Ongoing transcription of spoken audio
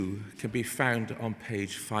can be found on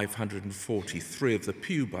page 543 of the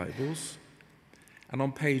Pew Bibles and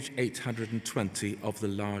on page 820 of the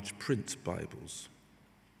large print Bibles.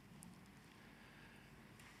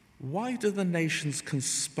 Why do the nations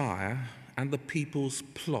conspire and the peoples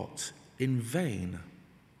plot in vain?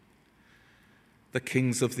 The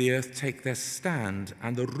kings of the earth take their stand,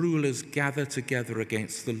 and the rulers gather together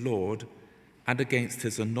against the Lord and against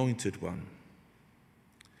his anointed one.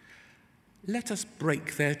 Let us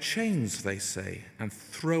break their chains, they say, and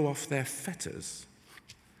throw off their fetters.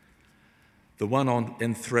 The one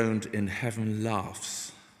enthroned in heaven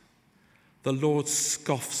laughs. The Lord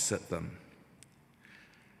scoffs at them.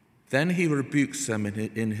 Then he rebukes them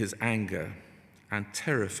in his anger and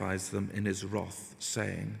terrifies them in his wrath,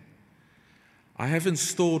 saying, I have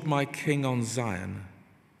installed my king on Zion,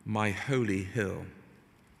 my holy hill.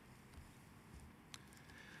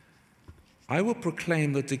 I will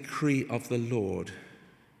proclaim the decree of the Lord.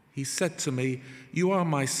 He said to me, You are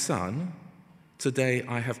my son. Today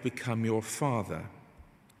I have become your father.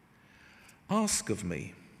 Ask of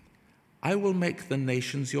me. I will make the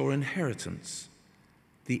nations your inheritance,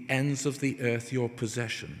 the ends of the earth your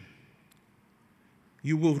possession.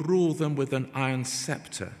 You will rule them with an iron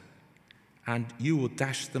scepter, and you will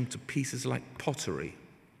dash them to pieces like pottery.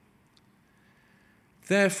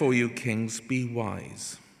 Therefore, you kings, be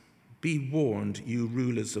wise. Be warned, you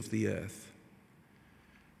rulers of the earth.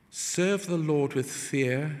 Serve the Lord with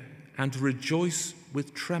fear and rejoice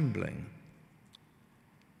with trembling.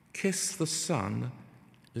 Kiss the Son,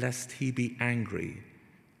 lest he be angry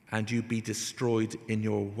and you be destroyed in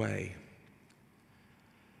your way.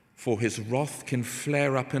 For his wrath can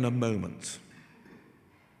flare up in a moment.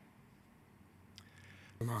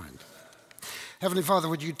 Mind. Heavenly Father,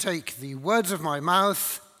 would you take the words of my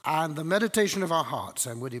mouth and the meditation of our hearts,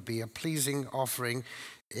 and would it be a pleasing offering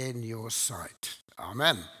in your sight?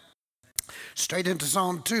 Amen. Straight into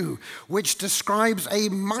Psalm 2, which describes a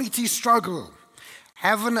mighty struggle.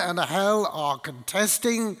 Heaven and hell are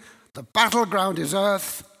contesting, the battleground is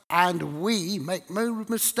earth, and we, make no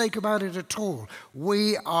mistake about it at all,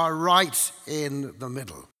 we are right in the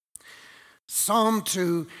middle. Psalm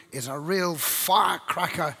 2 is a real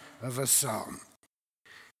firecracker of a psalm.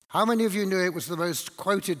 How many of you knew it was the most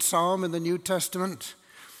quoted psalm in the New Testament?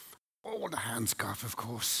 All the hands go up, of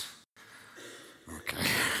course. Okay.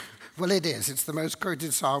 Well, it is. It's the most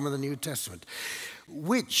quoted psalm in the New Testament,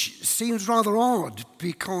 which seems rather odd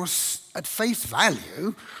because at face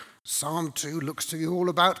value, Psalm 2 looks to be all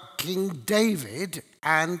about King David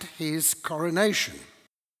and his coronation.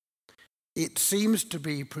 It seems to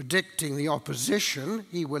be predicting the opposition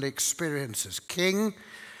he will experience as king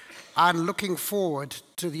and looking forward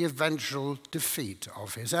to the eventual defeat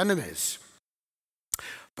of his enemies.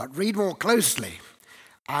 But read more closely,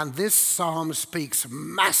 and this psalm speaks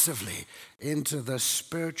massively into the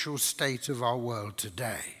spiritual state of our world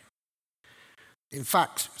today. In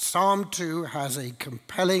fact, Psalm 2 has a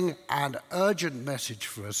compelling and urgent message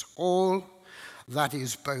for us all that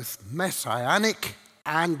is both messianic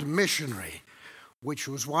and missionary, which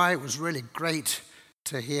was why it was really great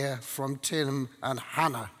to hear from Tim and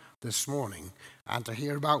Hannah this morning and to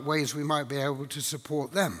hear about ways we might be able to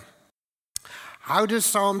support them. How does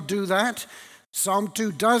Psalm do that? Psalm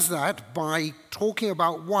 2 does that by talking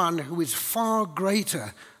about one who is far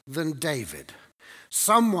greater than David,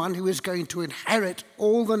 someone who is going to inherit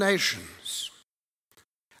all the nations.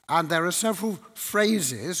 And there are several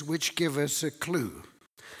phrases which give us a clue.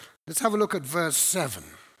 Let's have a look at verse 7.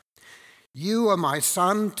 You are my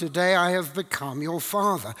son, today I have become your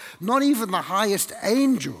father. Not even the highest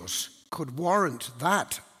angels could warrant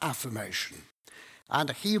that affirmation. And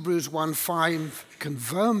Hebrews 1:5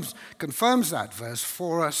 confirms that verse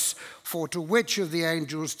for us. For to which of the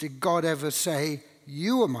angels did God ever say,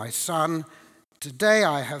 You are my son, today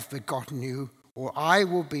I have begotten you, or I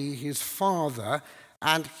will be his father,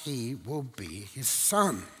 and he will be his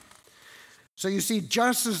son. So you see,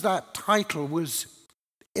 just as that title was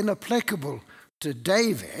inapplicable to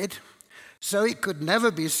David, so it could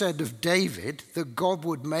never be said of David that God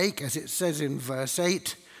would make, as it says in verse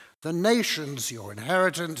 8, the nations your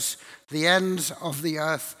inheritance, the ends of the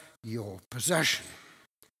earth your possession.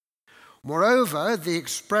 Moreover, the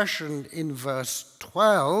expression in verse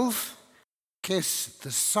 12, kiss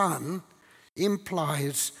the Son,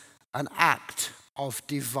 implies an act of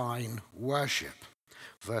divine worship.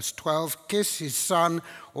 Verse 12, kiss his son,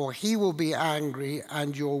 or he will be angry,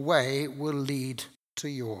 and your way will lead to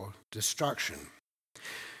your destruction.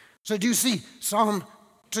 So do you see, Psalm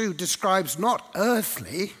 2 describes not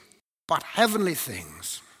earthly, but heavenly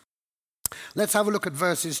things. Let's have a look at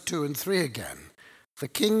verses 2 and 3 again. The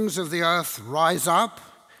kings of the earth rise up,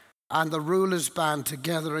 and the rulers band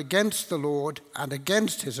together against the Lord and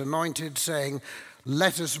against his anointed, saying,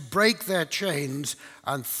 let us break their chains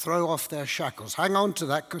and throw off their shackles. Hang on to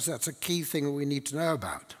that, because that's a key thing we need to know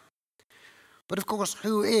about. But of course,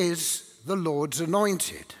 who is the Lord's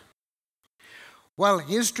anointed? Well,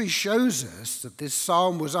 history shows us that this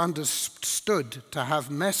psalm was understood to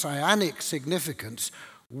have messianic significance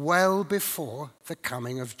well before the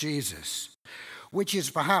coming of Jesus, which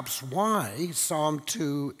is perhaps why Psalm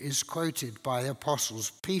 2 is quoted by the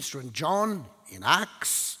apostles Peter and John in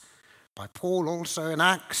Acts, by Paul also in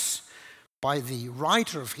Acts, by the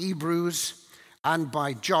writer of Hebrews, and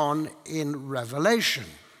by John in Revelation.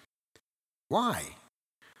 Why?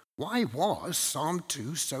 Why was Psalm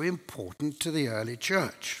 2 so important to the early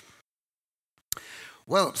church?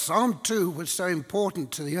 Well, Psalm 2 was so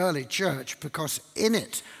important to the early church because in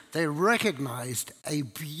it they recognized a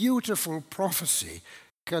beautiful prophecy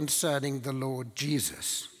concerning the Lord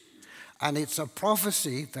Jesus. And it's a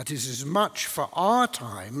prophecy that is as much for our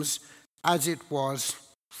times as it was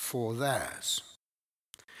for theirs.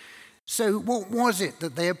 So what was it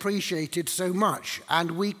that they appreciated so much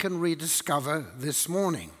and we can rediscover this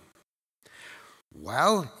morning?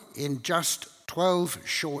 Well, in just 12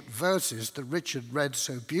 short verses that Richard read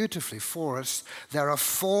so beautifully for us, there are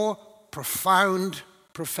 4 profound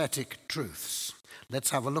prophetic truths. Let's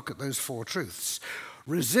have a look at those 4 truths.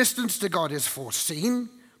 Resistance to God is foreseen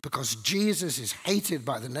because Jesus is hated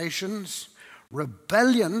by the nations.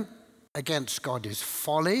 Rebellion against God is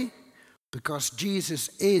folly because Jesus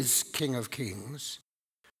is King of Kings.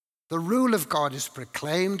 The rule of God is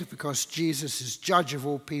proclaimed because Jesus is judge of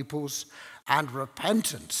all peoples. And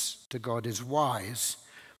repentance to God is wise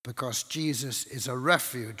because Jesus is a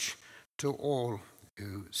refuge to all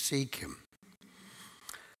who seek him.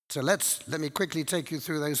 So let me quickly take you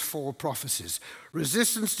through those 4 prophecies.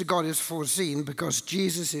 Resistance to God is foreseen because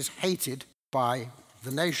Jesus is hated by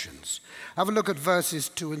the nations. Have a look at verses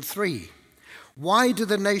 2 and 3. Why do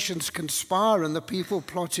the nations conspire and the people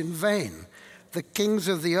plot in vain? The kings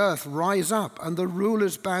of the earth rise up and the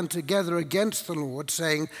rulers band together against the Lord,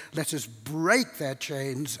 saying, let us break their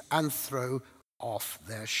chains and throw off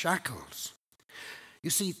their shackles. You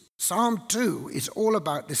see, Psalm 2 is all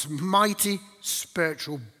about this mighty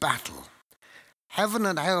spiritual battle. Heaven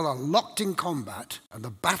and hell are locked in combat and the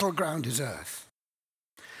battleground is earth.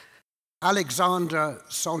 Alexander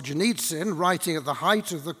Solzhenitsyn, writing at the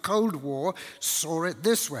height of the Cold War, saw it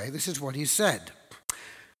this way. This is what he said.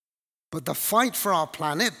 But the fight for our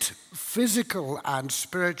planet, physical and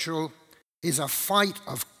spiritual, is a fight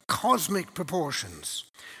of cosmic proportions,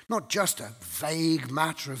 not just a vague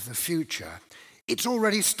matter of the future. It's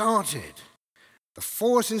already started. The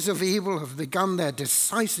forces of evil have begun their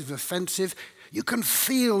decisive offensive. You can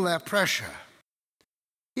feel their pressure.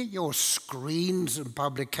 Yet your screens and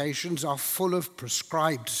publications are full of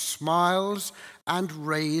prescribed smiles and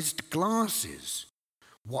raised glasses.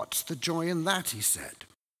 What's the joy in that, he said.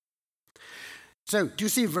 So, do you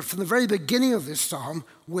see, from the very beginning of this psalm,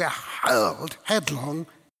 we're hurled headlong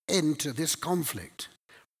into this conflict.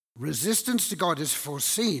 Resistance to God is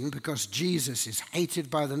foreseen because Jesus is hated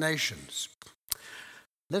by the nations.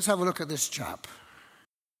 Let's have a look at this chap.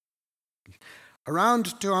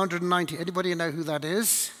 Around 290, anybody know who that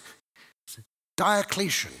is?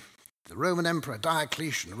 Diocletian, the Roman Emperor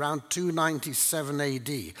Diocletian, around 297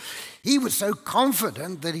 AD. He was so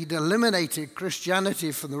confident that he'd eliminated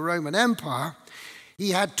Christianity from the Roman Empire, he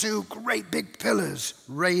had 2 great big pillars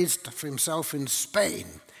raised for himself in Spain.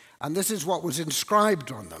 And this is what was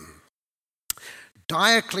inscribed on them.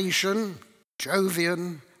 Diocletian,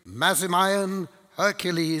 Jovian, Mazzimian,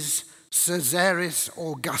 Hercules, Caesaris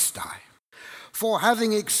Augusti. For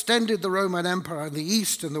having extended the Roman Empire in the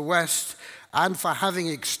east and the west, and for having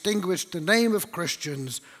extinguished the name of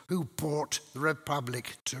Christians who brought the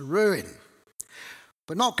republic to ruin.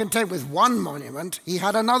 But not content with one monument, he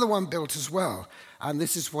had another one built as well. And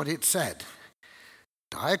this is what it said.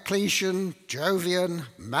 Diocletian, Jovian,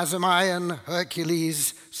 Mazzimian,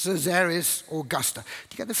 Hercules, Caesaris Augusta.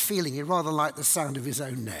 Do you get the feeling he rather liked the sound of his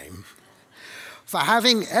own name? For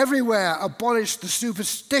having everywhere abolished the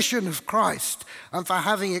superstition of Christ and for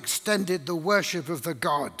having extended the worship of the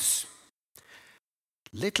gods.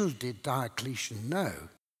 Little did Diocletian know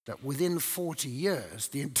that within 40 years,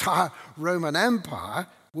 the entire Roman Empire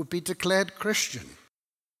would be declared Christian.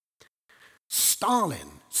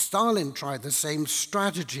 Stalin tried the same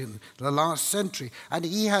strategy in the last century, and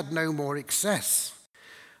he had no more excess.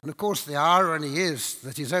 And of course, the irony is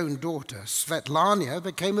that his own daughter, Svetlana,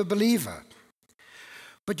 became a believer.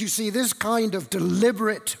 But you see, this kind of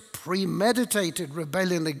deliberate, premeditated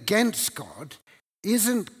rebellion against God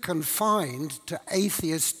isn't confined to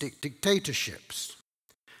atheistic dictatorships.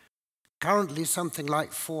 Currently, something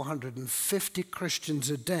like 450 Christians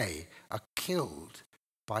a day are killed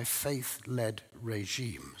by faith-led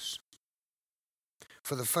regimes.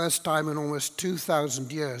 For the first time in almost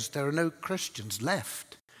 2,000 years, there are no Christians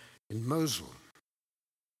left in Mosul.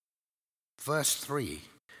 Verse 3,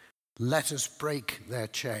 let us break their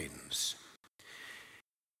chains.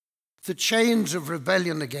 The chains of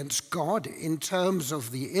rebellion against God in terms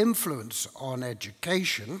of the influence on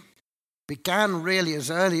education began really as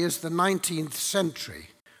early as the 19th century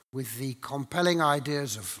with the compelling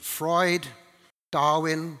ideas of Freud,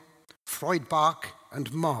 Darwin, Feuerbach,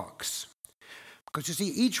 and Marx. Because you see,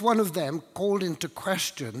 each one of them called into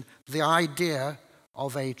question the idea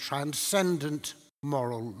of a transcendent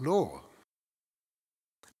moral law.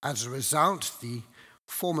 As a result, the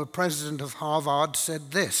former president of Harvard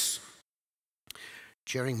said this: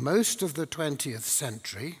 during most of the 20th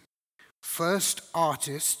century, first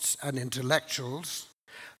artists and intellectuals,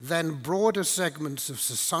 then broader segments of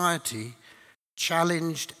society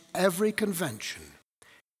challenged every convention,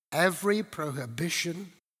 every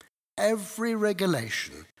prohibition, every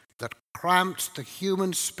regulation that cramped the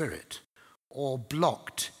human spirit or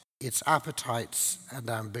blocked its appetites and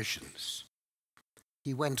ambitions.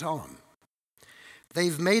 He went on.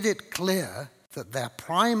 They've made it clear that their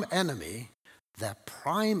prime enemy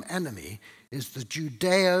is the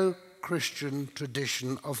Judeo-Christian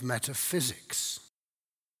tradition of metaphysics.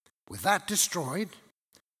 With that destroyed,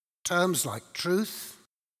 terms like truth,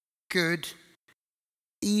 good,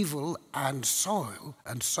 evil, and soul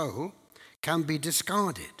can be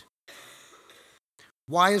discarded.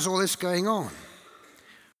 Why is all this going on?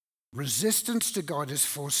 Resistance to God is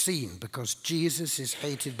foreseen because Jesus is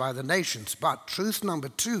hated by the nations. But truth number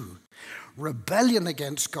 2, rebellion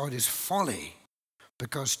against God is folly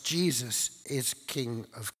because Jesus is King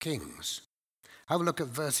of Kings. Have a look at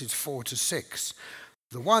verses 4 to 6.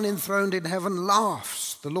 The one enthroned in heaven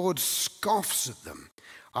laughs. The Lord scoffs at them.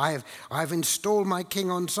 I have installed my king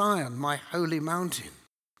on Zion, my holy mountain.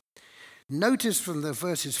 Notice from the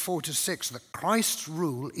verses 4 to 6 that Christ's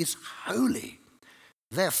rule is holy.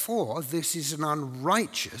 Therefore, this is an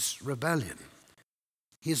unrighteous rebellion.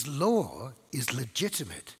 His law is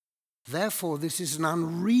legitimate. Therefore, this is an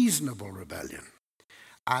unreasonable rebellion.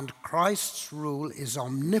 And Christ's rule is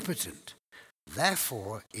omnipotent.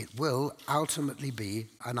 Therefore, it will ultimately be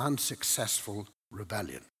an unsuccessful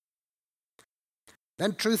rebellion.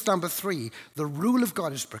 Then truth number 3, the rule of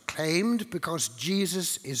God is proclaimed because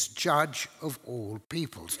Jesus is judge of all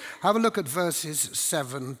peoples. Have a look at verses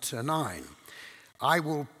 7 to 9. I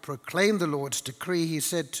will proclaim the Lord's decree. He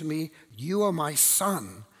said to me, you are my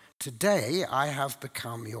son. Today I have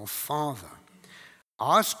become your father.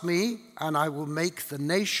 Ask me, and I will make the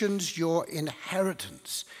nations your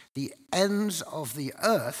inheritance, the ends of the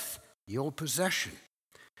earth your possession.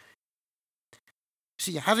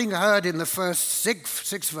 See, having heard in the first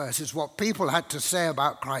six verses what people had to say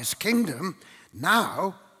about Christ's kingdom,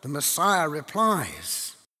 now the Messiah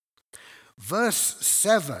replies. Verse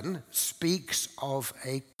 7 speaks of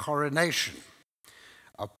a coronation,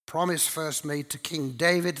 a promise first made to King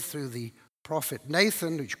David through the prophet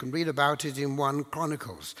Nathan, which you can read about it in 1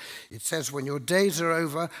 Chronicles. It says, when your days are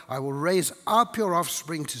over, I will raise up your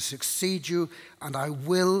offspring to succeed you, and I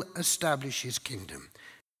will establish his kingdom.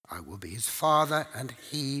 I will be his father, and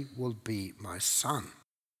he will be my son.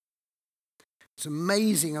 It's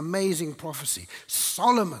amazing, amazing prophecy.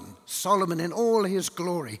 Solomon in all his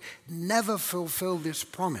glory never fulfilled this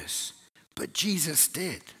promise, but Jesus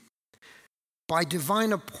did. By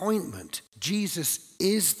divine appointment, Jesus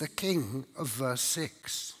is the king of verse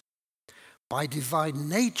 6. By divine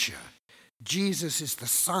nature, Jesus is the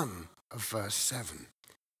son of verse 7.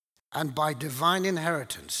 And by divine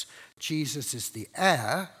inheritance, Jesus is the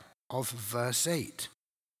heir of verse 8.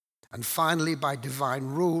 And finally, by divine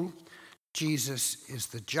rule, Jesus is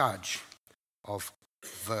the judge of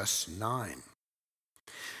verse 9.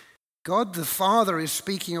 God the Father is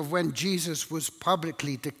speaking of when Jesus was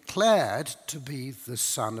publicly declared to be the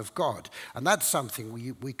Son of God. And that's something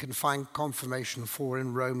we can find confirmation for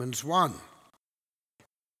in Romans 1.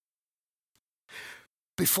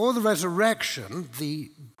 Before the resurrection, the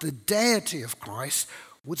deity of Christ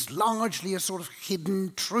was largely a sort of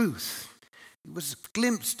hidden truth. It was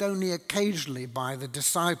glimpsed only occasionally by the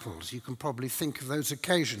disciples. You can probably think of those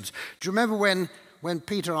occasions. Do you remember when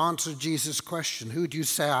Peter answered Jesus' question, who do you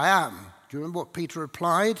say I am? Do you remember what Peter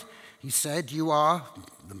replied? He said, you are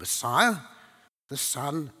the Messiah, the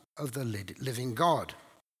Son of the living God.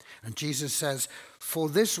 And Jesus says, for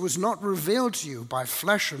this was not revealed to you by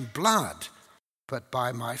flesh and blood, but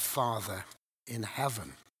by my Father in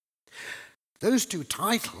heaven. Those two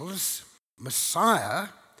titles, Messiah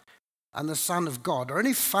and the Son of God, are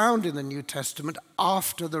only found in the New Testament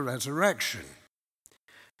after the resurrection.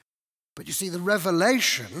 But you see, the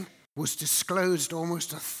revelation was disclosed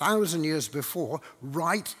almost 1,000 years before,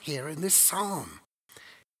 right here in this psalm.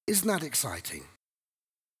 Isn't that exciting?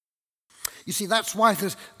 You see, that's why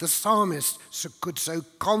the psalmist could so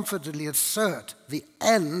confidently assert the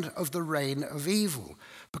end of the reign of evil,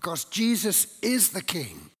 because Jesus is the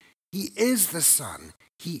King, he is the Son,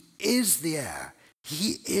 he is the heir,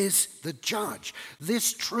 he is the judge.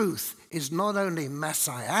 This truth is not only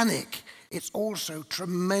messianic, it's also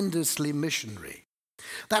tremendously missionary.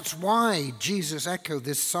 That's why Jesus echoed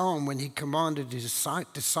this psalm when he commanded his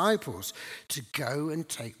disciples to go and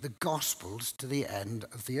take the Gospels to the end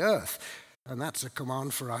of the earth. And that's a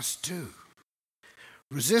command for us too.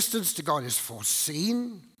 Resistance to God is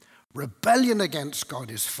foreseen. Rebellion against God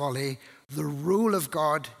is folly. The rule of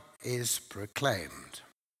God is proclaimed.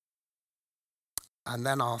 And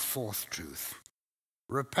then our fourth truth.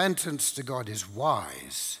 Repentance to God is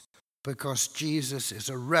wise because Jesus is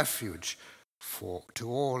a refuge to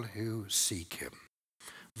all who seek him.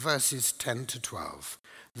 Verses 10 to 12.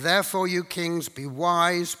 Therefore, you kings, be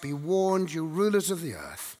wise, be warned, you rulers of the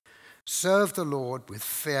earth. Serve the Lord with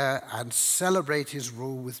fear and celebrate his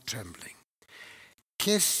rule with trembling.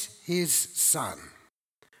 Kiss his Son,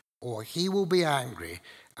 or he will be angry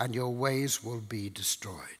and your ways will be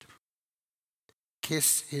destroyed.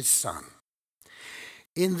 Kiss his Son.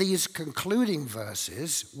 In these concluding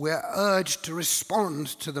verses, we're urged to respond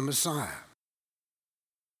to the Messiah.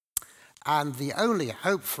 And the only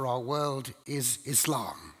hope for our world is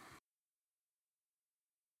Islam.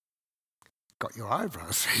 Got your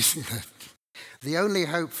eyebrows raising there. The only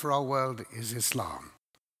hope for our world is Islam.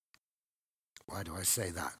 Why do I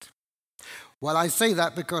say that? Well, I say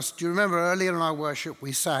that because, do you remember earlier in our worship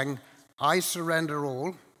we sang, I surrender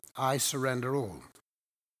all, I surrender all.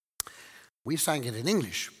 We sang it in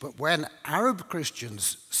English, but when Arab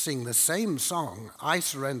Christians sing the same song, I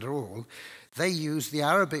surrender all, they use the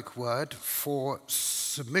Arabic word for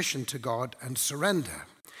submission to God and surrender.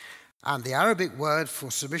 And the Arabic word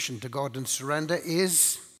for submission to God and surrender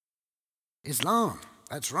is Islam.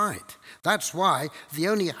 That's right. That's why the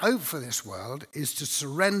only hope for this world is to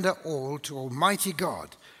surrender all to Almighty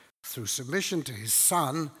God through submission to his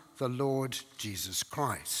Son, the Lord Jesus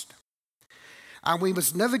Christ. And we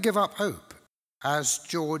must never give up hope. As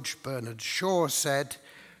George Bernard Shaw said,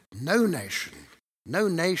 no nation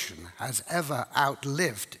has ever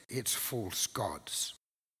outlived its false gods.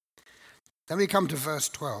 Then we come to verse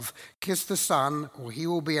 12. Kiss the Son, or he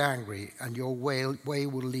will be angry, and your way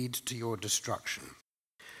will lead to your destruction.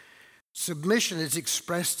 Submission is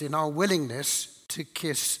expressed in our willingness to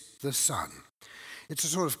kiss the Son. It's a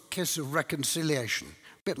sort of kiss of reconciliation,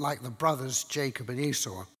 a bit like the brothers Jacob and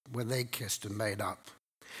Esau when they kissed and made up.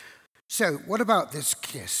 So what about this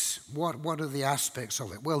kiss? What are the aspects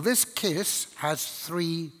of it? Well, this kiss has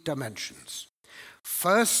three dimensions.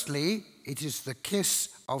 Firstly, it is the kiss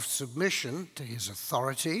of submission to his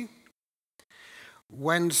authority.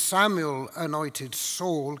 When Samuel anointed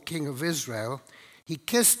Saul king of Israel, he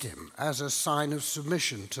kissed him as a sign of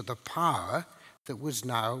submission to the power that was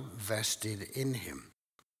now vested in him.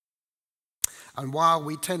 And while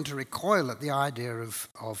we tend to recoil at the idea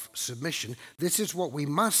of submission, this is what we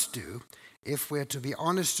must do if we're to be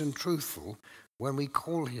honest and truthful when we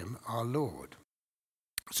call him our Lord.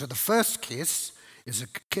 So the first kiss is a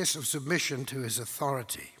kiss of submission to his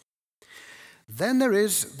authority. Then there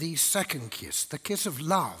is the second kiss, the kiss of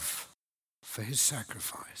love for his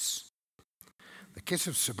sacrifice. The kiss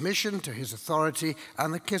of submission to his authority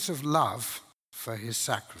and the kiss of love for his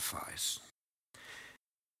sacrifice.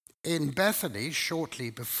 In Bethany,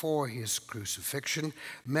 shortly before his crucifixion,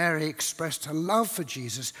 Mary expressed her love for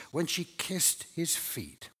Jesus when she kissed his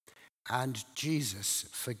feet, and Jesus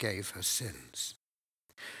forgave her sins.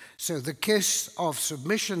 So the kiss of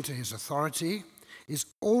submission to his authority is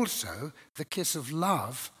also the kiss of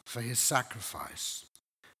love for his sacrifice.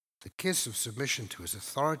 The kiss of submission to his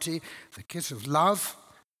authority, the kiss of love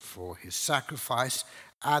for his sacrifice,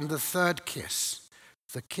 and the third kiss,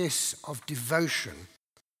 the kiss of devotion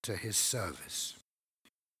to his service.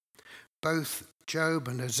 Both Job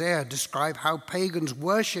and Hosea describe how pagans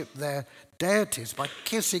worship their deities by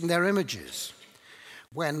kissing their images.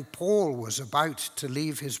 When Paul was about to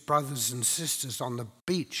leave his brothers and sisters on the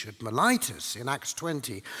beach at Miletus in Acts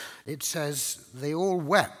 20, it says they all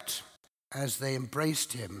wept as they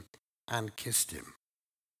embraced him and kissed him.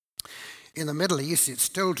 In the Middle East, it's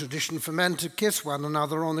still tradition for men to kiss one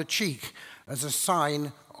another on the cheek as a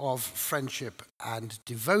sign of friendship and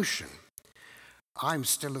devotion. I'm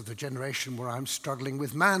still of the generation where I'm struggling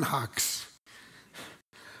with man hugs.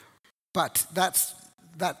 But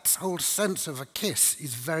that whole sense of a kiss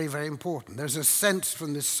is very, very important. There's a sense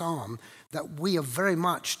from this psalm that we are very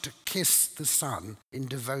much to kiss the Son in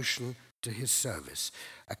devotion to his service.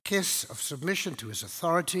 A kiss of submission to his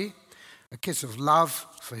authority, a kiss of love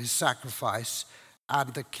for his sacrifice,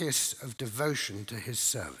 and the kiss of devotion to his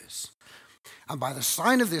service. And by the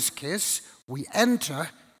sign of this kiss, we enter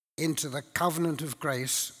into the covenant of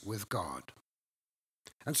grace with God.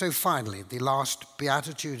 And so finally, the last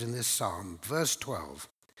beatitude in this psalm, verse 12.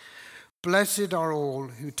 Blessed are all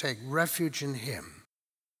who take refuge in him.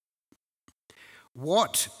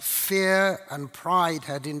 What fear and pride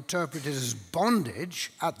had interpreted as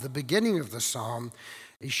bondage at the beginning of the psalm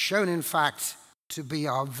is shown, in fact, to be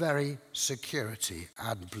our very security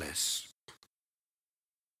and bliss.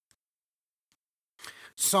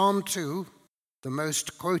 Psalm 2, the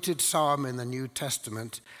most quoted psalm in the New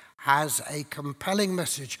Testament, has a compelling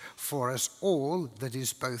message for us all that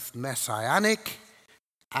is both messianic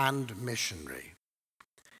and missionary.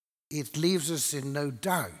 It leaves us in no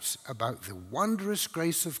doubt about the wondrous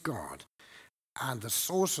grace of God, and the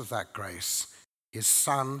source of that grace, his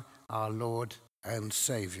Son, our Lord and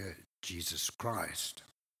Savior, Jesus Christ.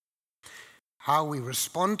 How we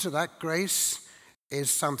respond to that grace is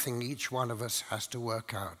something each one of us has to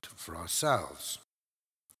work out for ourselves.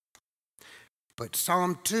 But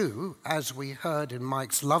Psalm 2, as we heard in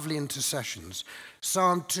Mike's lovely intercessions,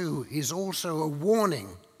 Psalm 2 is also a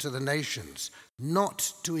warning to the nations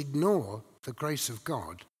not to ignore the grace of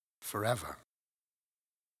God forever.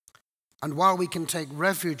 And while we can take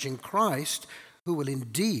refuge in Christ, who will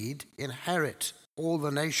indeed inherit all the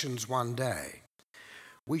nations one day,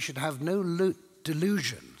 we should have no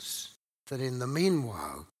delusions that in the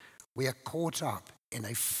meanwhile we are caught up in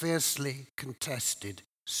a fiercely contested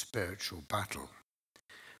spiritual battle.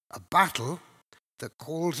 A battle that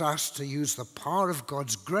calls us to use the power of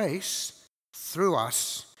God's grace through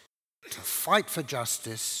us to fight for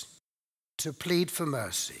justice, to plead for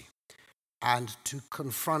mercy, and to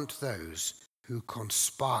confront those who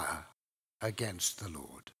conspire against the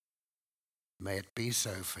Lord. May it be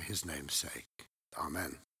so for his name's sake.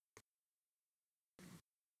 Amen.